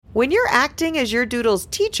When you're acting as your doodle's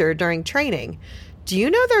teacher during training, do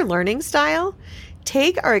you know their learning style?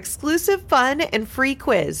 Take our exclusive fun and free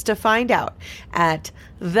quiz to find out at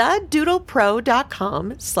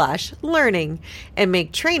thedoodlepro.com/learning and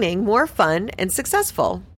make training more fun and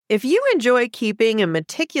successful. If you enjoy keeping a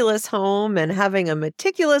meticulous home and having a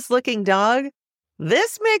meticulous looking dog,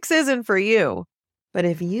 this mix isn't for you. But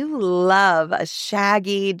if you love a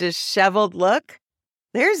shaggy, disheveled look,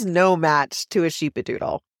 there's no match to a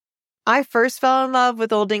Sheepadoodle. I first fell in love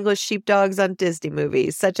with Old English sheepdogs on Disney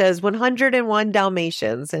movies, such as 101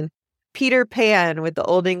 Dalmatians and Peter Pan with the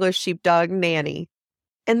Old English sheepdog Nanny.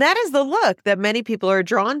 And that is the look that many people are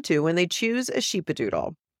drawn to when they choose a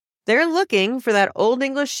Sheepadoodle. They're looking for that Old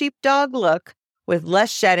English sheepdog look with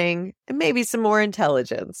less shedding and maybe some more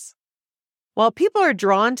intelligence. While people are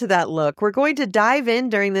drawn to that look, we're going to dive in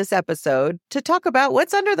during this episode to talk about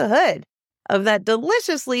what's under the hood of that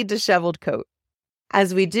deliciously disheveled coat.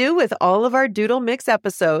 As we do with all of our Doodle Mix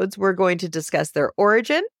episodes, we're going to discuss their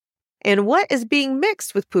origin and what is being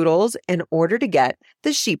mixed with poodles in order to get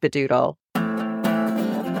the Sheepadoodle.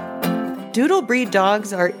 Doodle breed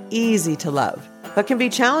dogs are easy to love, but can be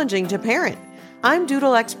challenging to parent. I'm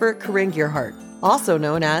Doodle expert Corinne Gearhart, also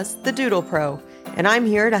known as the Doodle Pro, and I'm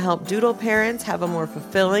here to help Doodle parents have a more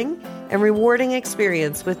fulfilling and rewarding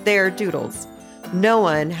experience with their doodles. No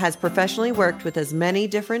one has professionally worked with as many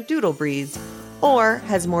different doodle breeds or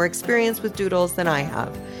has more experience with doodles than I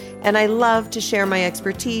have. And I love to share my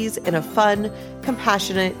expertise in a fun,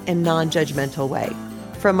 compassionate, and non-judgmental way.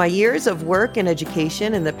 From my years of work and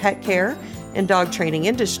education in the pet care and dog training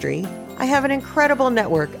industry, I have an incredible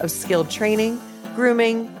network of skilled training,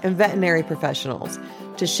 grooming, and veterinary professionals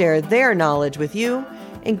to share their knowledge with you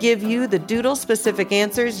and give you the doodle-specific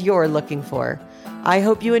answers you're looking for. I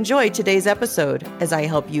hope you enjoyed today's episode as I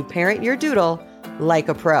help you parent your doodle like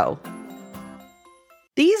a pro.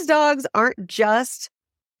 These dogs aren't just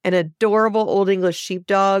an adorable Old English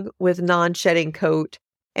sheepdog with non-shedding coat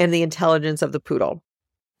and the intelligence of the poodle.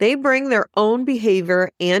 They bring their own behavior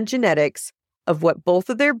and genetics of what both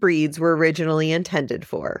of their breeds were originally intended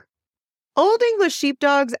for. Old English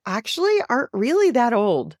sheepdogs actually aren't really that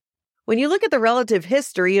old. When you look at the relative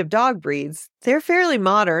history of dog breeds, they're fairly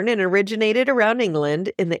modern and originated around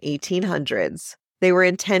England in the 1800s. They were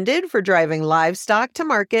intended for driving livestock to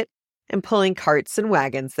market and pulling carts and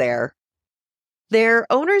wagons there. Their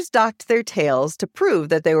owners docked their tails to prove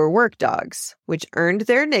that they were work dogs, which earned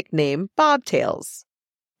their nickname bobtails.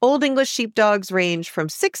 Old English sheepdogs range from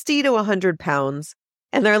 60 to 100 pounds,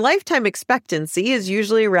 and their lifetime expectancy is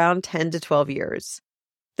usually around 10 to 12 years.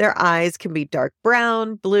 Their eyes can be dark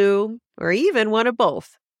brown, blue, or even one of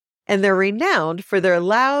both, and they're renowned for their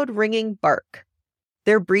loud, ringing bark.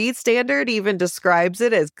 Their breed standard even describes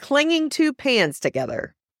it as clinging two pans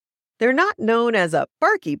together. They're not known as a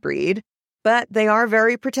barky breed, but they are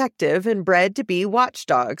very protective and bred to be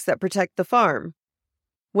watchdogs that protect the farm.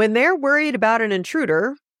 When they're worried about an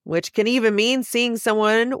intruder, which can even mean seeing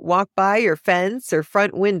someone walk by your fence or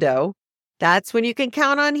front window, that's when you can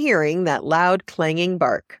count on hearing that loud clanging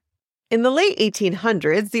bark. In the late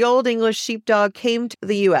 1800s, the Old English sheepdog came to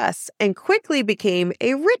the U.S. and quickly became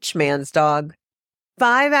a rich man's dog.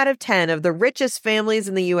 5 out of 10 of the richest families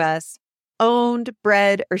in the U.S. owned,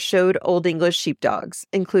 bred, or showed Old English sheepdogs,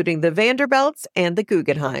 including the Vanderbilts and the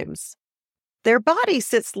Guggenheims. Their body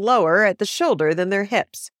sits lower at the shoulder than their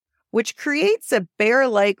hips, which creates a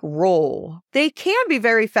bear-like roll. They can be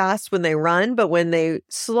very fast when they run, but when they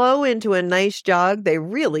slow into a nice jog, they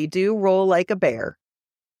really do roll like a bear.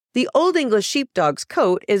 The Old English sheepdog's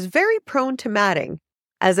coat is very prone to matting,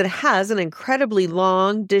 as it has an incredibly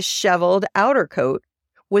long, disheveled outer coat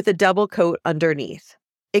with a double coat underneath.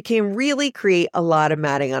 It can really create a lot of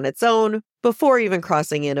matting on its own before even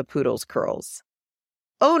crossing in a poodle's curls.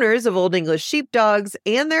 Owners of Old English sheepdogs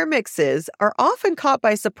and their mixes are often caught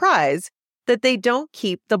by surprise that they don't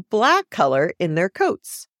keep the black color in their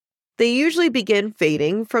coats. They usually begin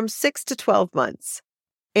fading from 6 to 12 months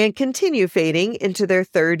and continue fading into their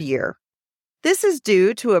 3rd year. This is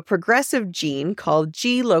due to a progressive gene called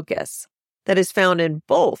G. locus that is found in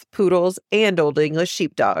both poodles and Old English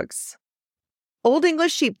sheepdogs. Old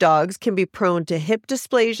English sheepdogs can be prone to hip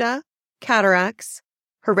dysplasia, cataracts,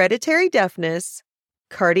 hereditary deafness,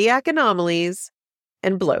 cardiac anomalies,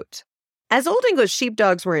 and bloat. As Old English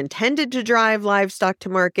sheepdogs were intended to drive livestock to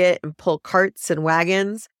market and pull carts and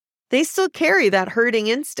wagons, they still carry that herding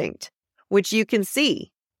instinct, which you can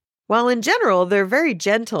see. While in general, they're very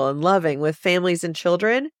gentle and loving with families and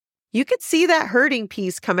children, you could see that herding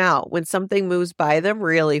piece come out when something moves by them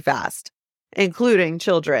really fast, including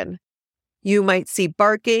children. You might see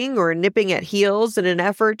barking or nipping at heels in an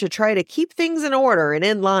effort to try to keep things in order and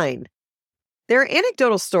in line. There are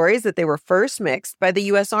anecdotal stories that they were first mixed by the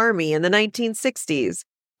U.S. Army in the 1960s,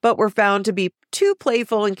 but were found to be too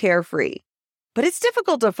playful and carefree. But it's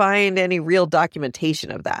difficult to find any real documentation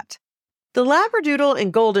of that. The Labradoodle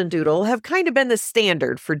and Golden Doodle have kind of been the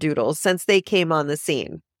standard for doodles since they came on the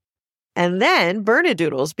scene. And then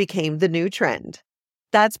Bernedoodles became the new trend.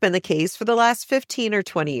 That's been the case for the last 15 or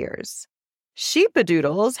 20 years.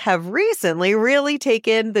 Sheepadoodles have recently really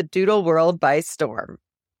taken the doodle world by storm.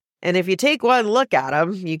 And if you take one look at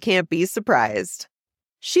them, you can't be surprised.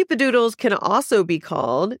 Sheepadoodles can also be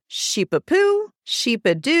called Sheepapoo,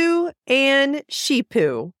 Sheepadoo, and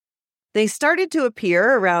Sheepoo. They started to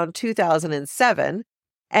appear around 2007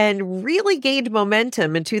 and really gained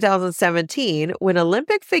momentum in 2017 when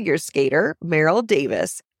Olympic figure skater Meryl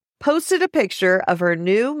Davis posted a picture of her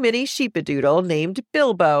new mini Sheepadoodle named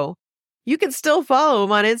Bilbo. You can still follow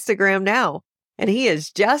him on Instagram now, and he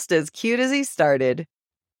is just as cute as he started.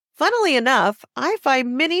 Funnily enough, I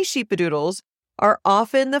find mini Sheepadoodles are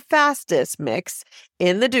often the fastest mix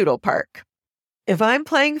in the doodle park. If I'm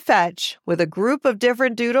playing fetch with a group of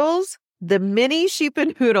different doodles, the mini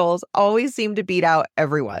Sheepadoodles always seem to beat out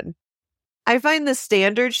everyone. I find the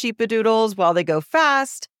standard Sheepadoodles, while they go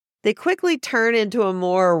fast, they quickly turn into a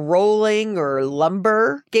more rolling or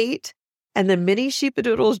lumber gait, and the mini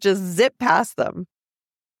Sheepadoodles just zip past them.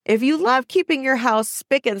 If you love keeping your house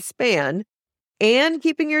spick and span and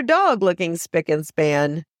keeping your dog looking spick and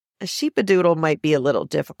span, a Sheepadoodle might be a little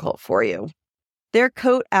difficult for you. Their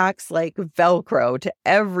coat acts like Velcro to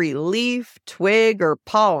every leaf, twig, or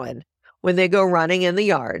pollen when they go running in the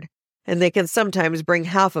yard, and they can sometimes bring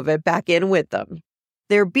half of it back in with them.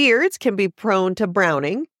 Their beards can be prone to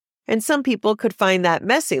browning, and some people could find that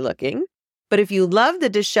messy looking, but if you love the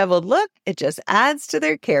disheveled look, it just adds to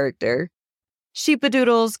their character.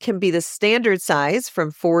 Sheepadoodles can be the standard size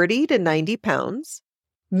from 40 to 90 pounds.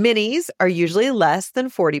 Minis are usually less than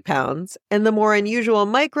 40 pounds, and the more unusual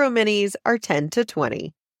micro minis are 10 to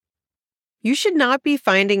 20. You should not be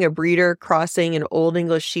finding a breeder crossing an Old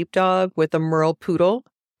English sheepdog with a Merle poodle,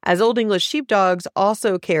 as Old English sheepdogs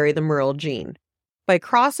also carry the Merle gene. By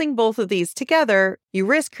crossing both of these together, you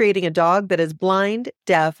risk creating a dog that is blind,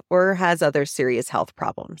 deaf, or has other serious health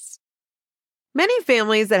problems. Many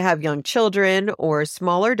families that have young children or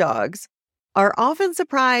smaller dogs are often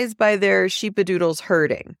surprised by their Sheepadoodles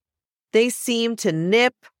herding. They seem to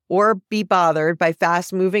nip or be bothered by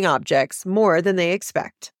fast-moving objects more than they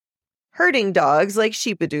expect. Herding dogs like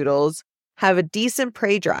Sheepadoodles have a decent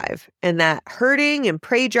prey drive, and that herding and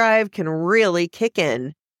prey drive can really kick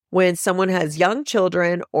in when someone has young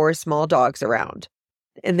children or small dogs around.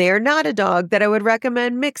 And they are not a dog that I would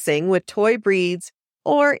recommend mixing with toy breeds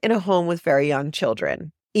or in a home with very young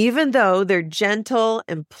children. Even though they're gentle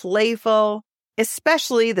and playful,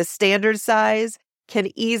 especially the standard size, can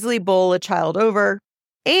easily bowl a child over,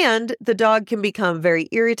 and the dog can become very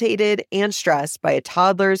irritated and stressed by a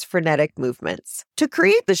toddler's frenetic movements. To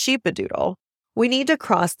create the Sheepadoodle, we need to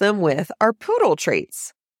cross them with our poodle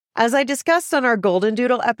traits. As I discussed on our Golden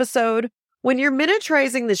Doodle episode, when you're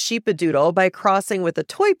miniaturizing the Sheepadoodle by crossing with a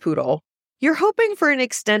toy poodle, you're hoping for an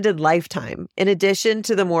extended lifetime in addition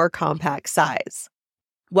to the more compact size.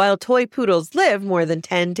 While toy poodles live more than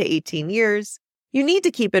 10 to 18 years, you need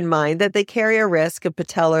to keep in mind that they carry a risk of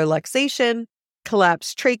patellar luxation,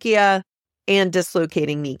 collapsed trachea, and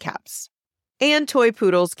dislocating kneecaps. And toy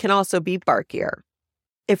poodles can also be barkier.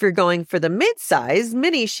 If you're going for the mid-size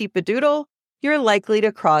mini Sheepadoodle, you're likely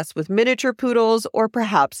to cross with miniature poodles or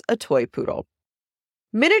perhaps a toy poodle.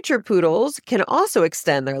 Miniature poodles can also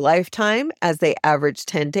extend their lifetime as they average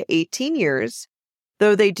 10 to 18 years,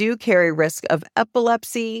 though they do carry risk of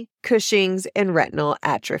epilepsy, Cushing's, and retinal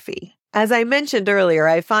atrophy. As I mentioned earlier,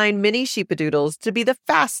 I find mini Sheepadoodles to be the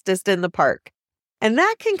fastest in the park, and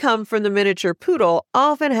that can come from the miniature poodle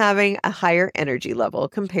often having a higher energy level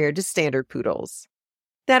compared to standard poodles.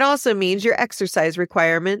 That also means your exercise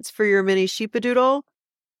requirements for your mini Sheepadoodle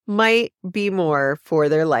might be more for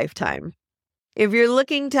their lifetime. If you're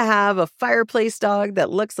looking to have a fireplace dog that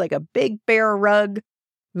looks like a big bear rug,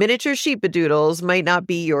 miniature Sheepadoodles might not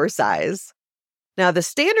be your size. Now, the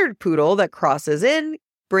standard poodle that crosses in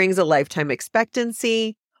brings a lifetime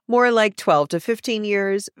expectancy, more like 12 to 15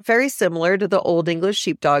 years, very similar to the Old English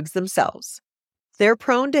sheepdogs themselves. They're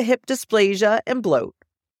prone to hip dysplasia and bloat.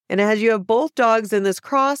 And as you have both dogs in this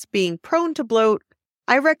cross being prone to bloat,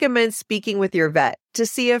 I recommend speaking with your vet to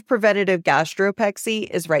see if preventative gastropexy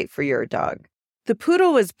is right for your dog. The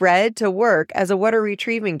poodle was bred to work as a water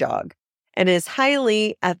retrieving dog, and is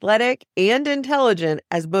highly athletic and intelligent,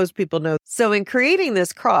 as most people know. So in creating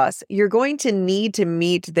this cross, you're going to need to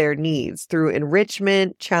meet their needs through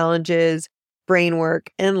enrichment, challenges, brain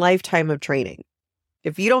work, and lifetime of training.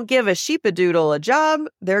 If you don't give a Sheepadoodle a job,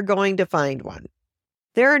 they're going to find one.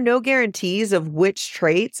 There are no guarantees of which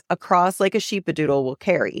traits a cross like a Sheepadoodle will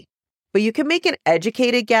carry, but you can make an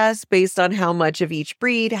educated guess based on how much of each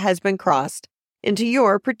breed has been crossed into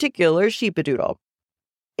your particular Sheepadoodle.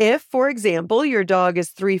 If, for example, your dog is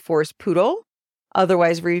 3/4 poodle,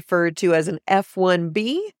 otherwise referred to as an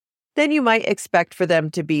F1B, then you might expect for them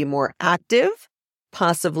to be more active,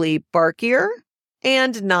 possibly barkier,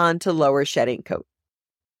 and non to lower shedding coat.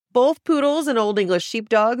 Both poodles and Old English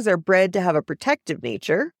sheepdogs are bred to have a protective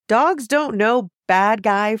nature. Dogs don't know bad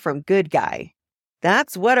guy from good guy.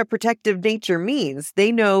 That's what a protective nature means.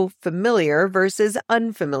 They know familiar versus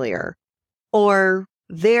unfamiliar, or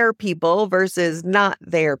their people versus not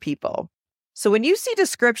their people. So when you see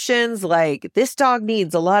descriptions like, this dog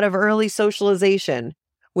needs a lot of early socialization,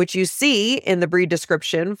 which you see in the breed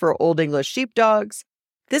description for Old English sheepdogs,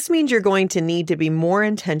 this means you're going to need to be more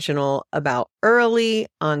intentional about early,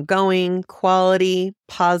 ongoing, quality,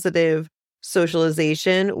 positive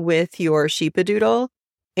socialization with your Sheepadoodle.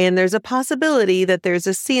 And there's a possibility that there's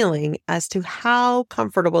a ceiling as to how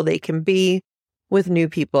comfortable they can be with new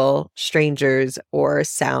people, strangers, or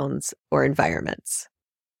sounds or environments.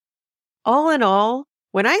 All in all,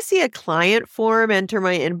 when I see a client form enter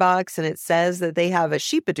my inbox and it says that they have a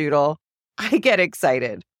Sheepadoodle, I get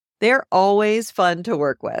excited. They're always fun to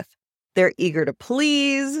work with. They're eager to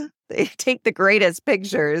please. They take the greatest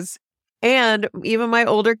pictures. And even my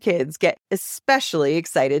older kids get especially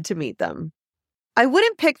excited to meet them. I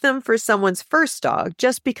wouldn't pick them for someone's first dog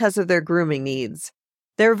just because of their grooming needs.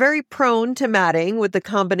 They're very prone to matting with the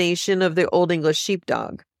combination of the Old English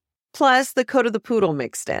sheepdog, plus the coat of the poodle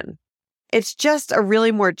mixed in. It's just a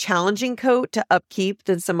really more challenging coat to upkeep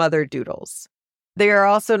than some other doodles. They are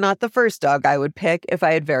also not the first dog I would pick if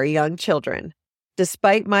I had very young children,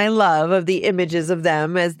 despite my love of the images of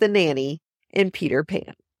them as the nanny in Peter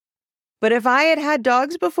Pan. But if I had had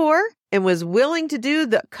dogs before and was willing to do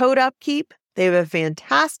the coat upkeep, they have a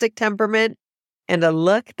fantastic temperament and a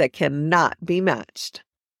look that cannot be matched.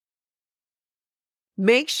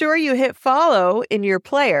 Make sure you hit follow in your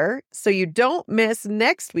player so you don't miss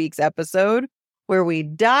next week's episode where we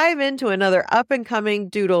dive into another up-and-coming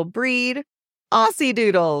doodle breed, Aussie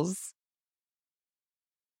Doodles.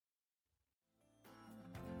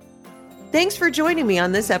 Thanks for joining me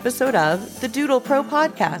on this episode of the Doodle Pro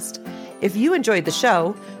Podcast. If you enjoyed the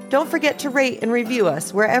show, don't forget to rate and review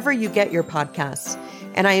us wherever you get your podcasts.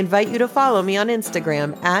 And I invite you to follow me on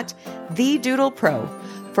Instagram at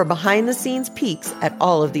 @TheDoodlePro for behind-the-scenes peeks at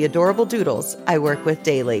all of the adorable doodles I work with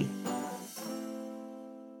daily.